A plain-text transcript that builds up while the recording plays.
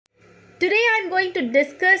Today I'm going to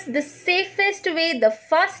discuss the safest way, the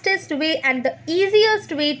fastest way, and the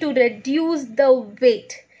easiest way to reduce the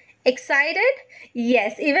weight. Excited?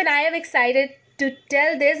 Yes, even I am excited to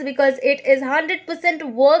tell this because it is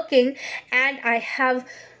 100% working and I have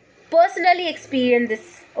personally experienced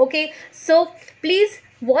this. Okay, so please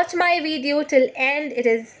watch my video till end. It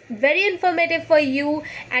is very informative for you,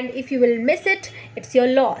 and if you will miss it, it's your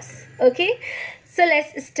loss. Okay, so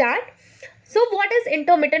let's start. So what is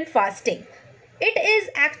intermittent fasting? It is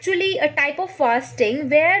actually a type of fasting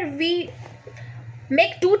where we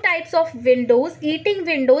make two types of windows, eating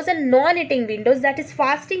windows and non-eating windows, that is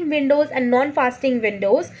fasting windows and non-fasting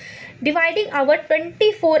windows, dividing our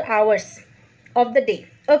 24 hours of the day.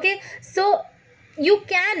 Okay, so you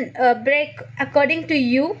can break according to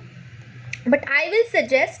you, but I will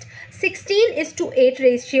suggest 16:8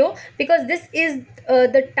 ratio because this is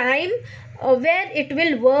the time where it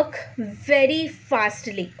will work very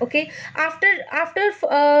fastly. Okay, after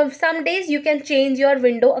some days you can change your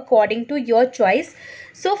window according to your choice.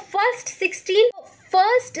 So first 16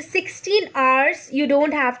 hours you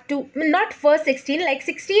don't have to, not first 16, like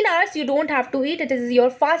 16 hours you don't have to eat. It is your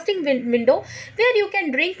fasting window where you can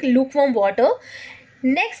drink lukewarm water.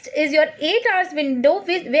 Next is your 8 hours window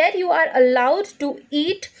where you are allowed to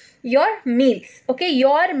eat your meals. Okay,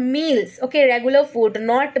 your meals. Okay, regular food,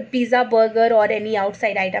 not pizza, burger or any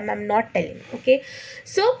outside item. I'm not telling. Okay,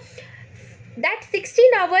 so that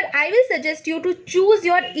 16-hour I will suggest you to choose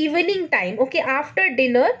your evening time. Okay, after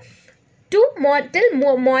dinner to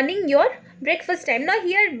till morning, your breakfast time. Now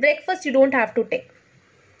here breakfast you don't have to take.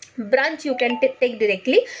 Brunch you can take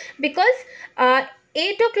directly because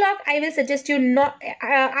 8 o'clock I will suggest you not,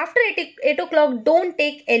 after 8 o'clock don't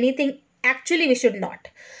take anything. Actually we should not.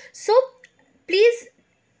 So please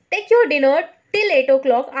take your dinner till 8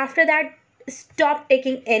 o'clock. After that stop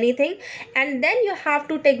taking anything, and then you have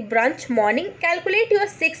to take brunch morning. Calculate your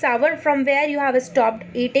 6 hour from where you have stopped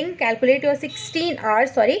eating. Calculate your 16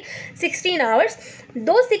 hours.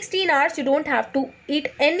 Those 16 hours you don't have to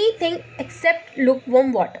eat anything except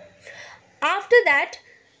lukewarm water. After that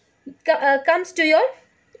comes to your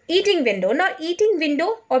eating window. Now eating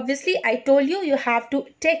window, obviously I told you, you have to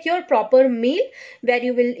take your proper meal where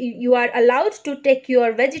you are allowed to take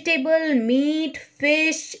your vegetable, meat,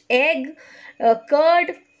 fish, egg,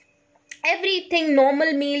 curd, everything,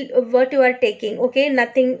 normal meal what you are taking. Okay,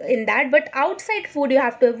 nothing in that. But outside food you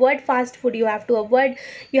have to avoid. Fast food you have to avoid.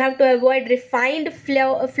 You have to avoid refined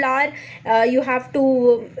flour. You have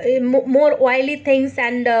to more oily things,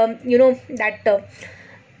 and that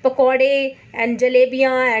पकौड़े and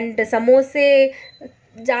जलेबियाँ and समोसे,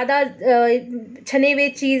 ज़्यादा छने हुए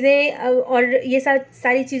चीज़ें और ये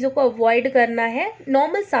सारी चीज़ों को अवॉइड करना है.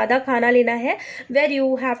 नॉर्मल सादा खाना लेना है where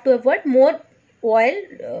you have to avoid more oil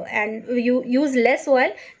and you use less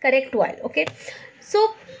oil, correct oil. Okay, so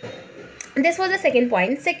this was the second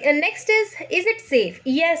point. Next is it safe?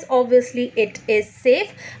 Yes, obviously it is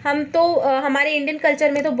safe. हम तो हमारे Indian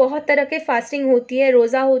culture में तो बहुत तरह के fasting होती है.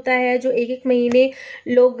 रोज़ा होता है जो एक महीने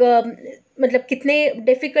लोग मतलब कितने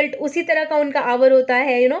डिफ़िकल्ट, उसी तरह का उनका आवर होता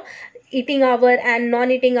है, eating our and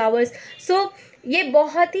non eating hours. सो ये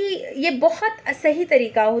बहुत सही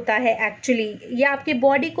तरीका होता है. एक्चुअली ये आपके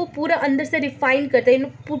बॉडी को पूरा अंदर से रिफाइन करता है,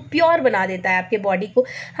 प्योर बना देता है आपके बॉडी को.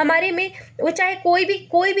 हमारे में वो चाहे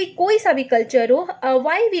कोई सा भी कल्चर हो,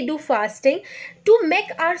 why we do fasting? To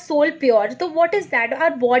make our soul pure. तो what is that?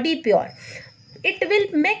 Our body pure. It will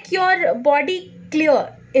make your body clear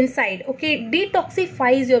inside. Okay,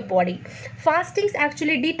 detoxifies your body. Fastings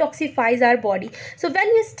actually detoxifies our body. So when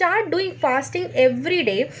you start doing fasting every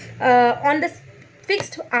day on the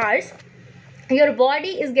fixed hours, your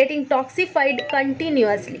body is getting toxified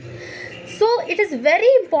continuously. So it is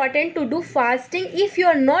very important to do fasting. If you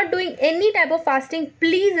are not doing any type of fasting,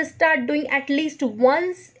 please start doing at least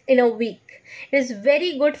once in a week. It is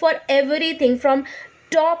very good for everything from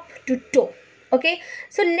top to toe. Okay,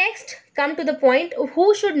 so next come to the point, who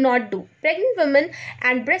should not do? Pregnant women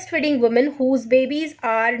and breastfeeding women whose babies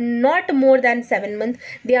are not more than 7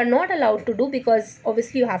 months, they are not allowed to do because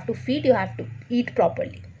obviously you have to feed, you have to eat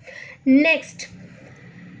properly. Next,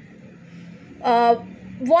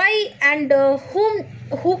 why and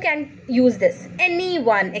who can use this?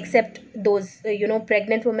 Anyone except those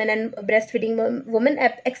pregnant women and breastfeeding women,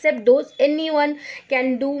 except those, anyone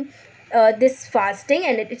can do this fasting,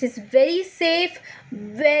 and it is very safe.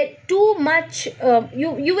 Where too much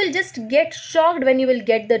you will just get shocked when you will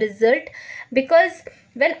get the result, because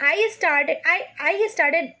when I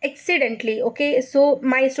started accidentally. Okay, so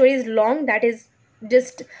my story is long, that is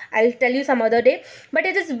just I'll tell you some other day, but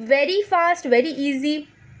it is very fast, very easy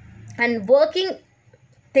and working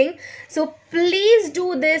thing. So please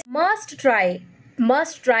do this. Must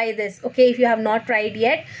try this. Okay, if you have not tried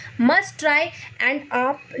yet, must try. And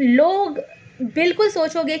आप लोग बिल्कुल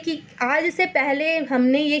सोचोगे कि आज से पहले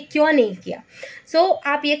हमने ये क्यों नहीं किया. सो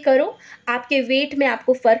आप ये करो, आपके वेट में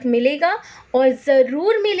आपको फ़र्क मिलेगा और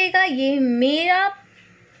ज़रूर मिलेगा, ये मेरा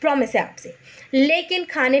प्रॉमिस है आपसे. लेकिन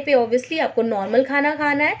खाने पे ऑब्वियसली आपको नॉर्मल खाना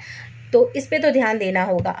खाना है, तो इस पे तो ध्यान देना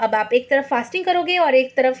होगा. अब आप एक तरफ फास्टिंग करोगे और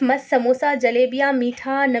एक तरफ मस्त समोसा, जलेबियाँ,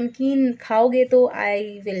 मीठा, नमकीन खाओगे तो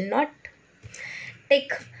I will not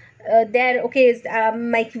take there. Okay,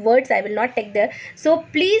 my words I will not take there. So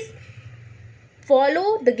please follow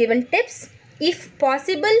the given tips. If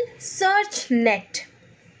possible, search net.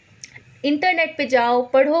 Internet पे जाओ,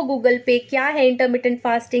 पढ़ो गूगल पे क्या है इंटरमिटेंट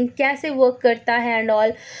फास्टिंग, कैसे वर्क करता है एंड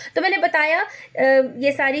ऑल. तो मैंने बताया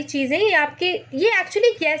ये सारी चीज़ें, ये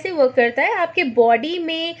एक्चुअली कैसे वर्क करता है. आपके बॉडी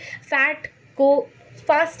में फैट को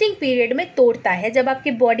फास्टिंग पीरियड में तोड़ता है. जब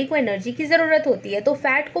आपके बॉडी को एनर्जी की ज़रूरत होती है तो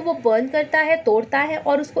फैट को वो बर्न करता है, तोड़ता है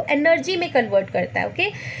और उसको एनर्जी में कन्वर्ट करता है. Okay,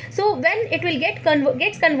 so when it will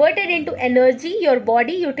gets converted into energy, your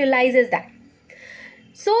body utilises that.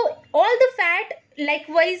 So all the fat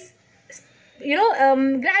likewise,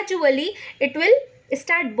 gradually it will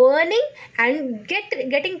start burning and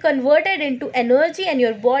getting converted into energy, and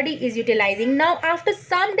your body is utilizing. Now after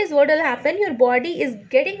some days what will happen, your body is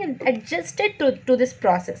getting adjusted to this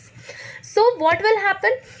process. So what will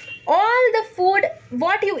happen, all the food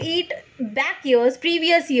what you eat back years,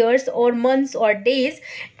 previous years or months or days,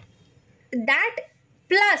 that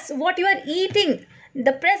plus what you are eating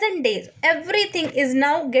the present days, everything is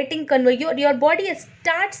now getting converted. Your body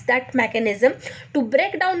starts that mechanism to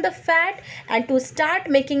break down the fat and to start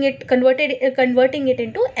making it converting it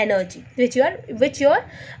into energy, which your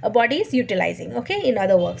body is utilizing. Okay, in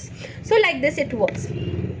other words, so like this it works.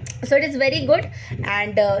 So it is very good,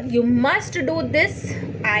 and you must do this.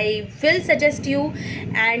 I will suggest you,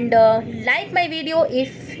 and like my video.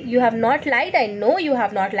 If you have not liked, I know you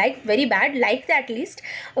have not liked, very bad, like that at least.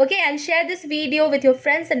 Okay, and share this video with your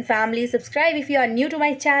friends and family. Subscribe if you are new to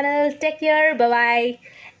my channel. Take care, bye bye,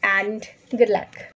 and good luck.